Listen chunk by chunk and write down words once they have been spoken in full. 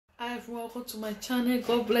everyone, welcome to my channel.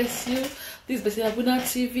 God bless you. This Bessie Abuna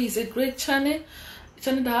TV is a great channel, a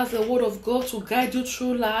channel that has the word of God to guide you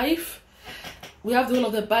through life. We have the whole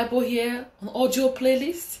of the Bible here on audio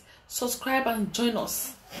playlist. Subscribe and join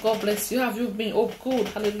us. God bless you. Have you been? Oh, good.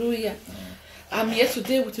 Hallelujah. I'm here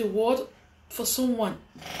today with a word for someone.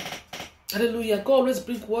 Hallelujah. God always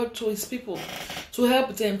brings word to his people to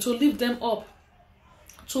help them, to lift them up,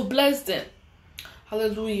 to bless them.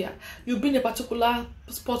 Hallelujah. You've been in a particular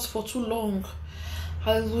spot for too long.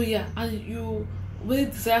 Hallelujah. And you really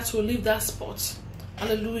desire to leave that spot.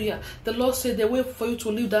 Hallelujah. The Lord said the way for you to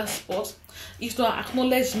leave that spot is to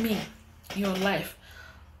acknowledge me in your life.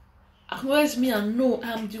 Acknowledge me and know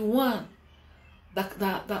I am the one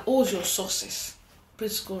that owes your success.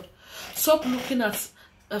 Praise God. Stop looking at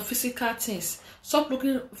physical things. Stop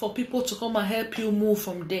looking for people to come and help you move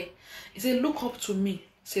from there. He said, look up to me,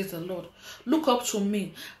 says the Lord. Look up to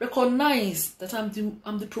me. Recognize that I'm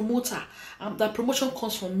the promoter. That promotion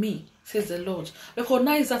comes from me, says the Lord.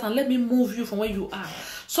 Recognize that and let me move you from where you are.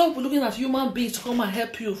 Stop looking at human beings to come and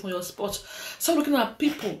help you from your spot. Stop looking at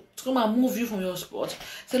people to come and move you from your spot.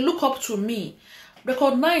 Say, look up to me.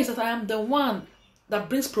 Recognize that I am the one that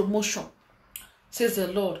brings promotion, says the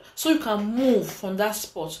Lord. So you can move from that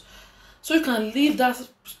spot. So you can leave that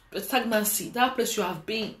stagnancy, that place you have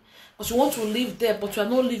been. Because you want to live there, but you are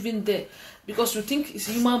not living there. Because you think it's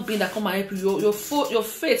a human being that come and help you. Your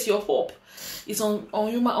faith, your hope is on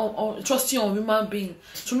trusting on human being.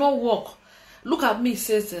 To not work. Look at me,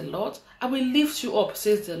 says the Lord. I will lift you up,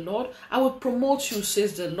 says the Lord. I will promote you,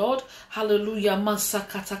 says the Lord. Hallelujah.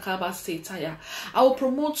 I will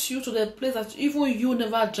promote you to the place that even you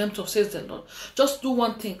never dreamt of, says the Lord. Just do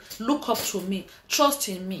one thing. Look up to me. Trust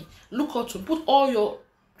in me. Look up to me. Put all your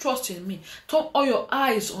trust in me. Turn all your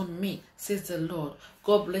eyes on me, says the Lord.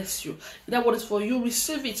 God bless you. That word is for you.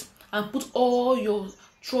 Receive it and put all your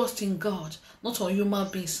trust in God, not on human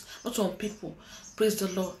beings, not on people. Praise the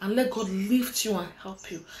Lord. And let God lift you and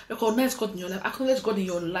help you. Recognize God in your life. Acknowledge God in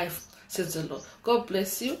your life, says the Lord. God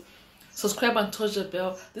bless you. Subscribe and touch the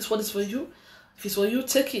bell. This one is for you. If it's for you,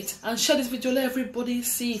 take it and share this video. Let everybody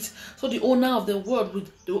see it. So the owner of the world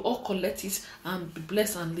will all collect it and be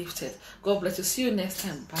blessed and lifted. God bless you. See you next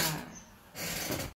time. Bye.